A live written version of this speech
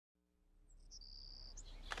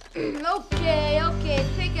Okay,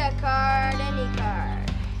 pick a card, any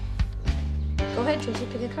card. Go ahead, Tracy,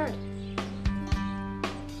 pick a card.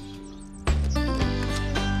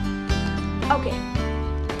 Okay.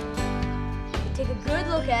 Take a good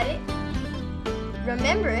look at it.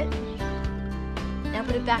 Remember it. Now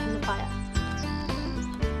put it back in the pile.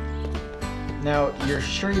 Now, you're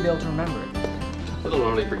sure you'll be able to remember it? A little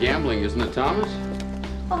early for gambling, isn't it, Thomas?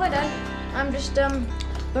 Oh, hi, Dad. I'm just,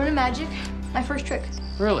 learning magic. My first trick.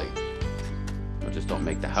 Really? Well, just don't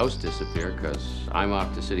make the house disappear, because I'm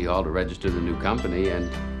off to City Hall to register the new company,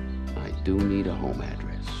 and I do need a home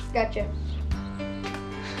address. Gotcha.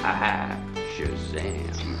 Haha,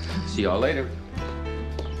 Shazam. See y'all later.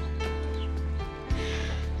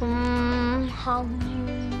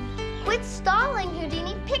 Quit stalling,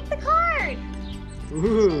 Houdini. Pick the card.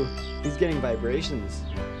 Ooh, he's getting vibrations.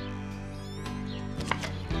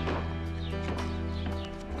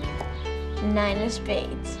 Nine of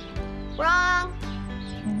spades. Wrong.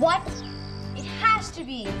 What? It has to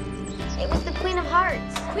be. It was the Queen of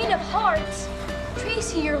Hearts. Queen of Hearts?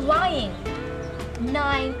 Tracy, you're lying.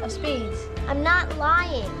 Nine of spades. I'm not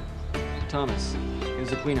lying. Thomas, it was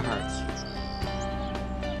the Queen of Hearts.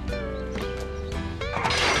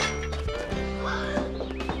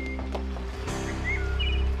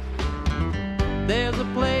 There's a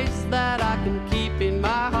place that I can keep in my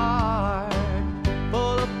heart,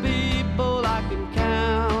 full of people I can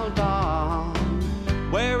count on.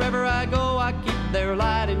 Wherever I go, I keep their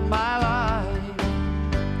light in my life.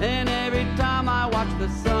 And every time I watch the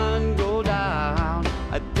sun go down,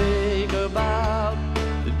 I think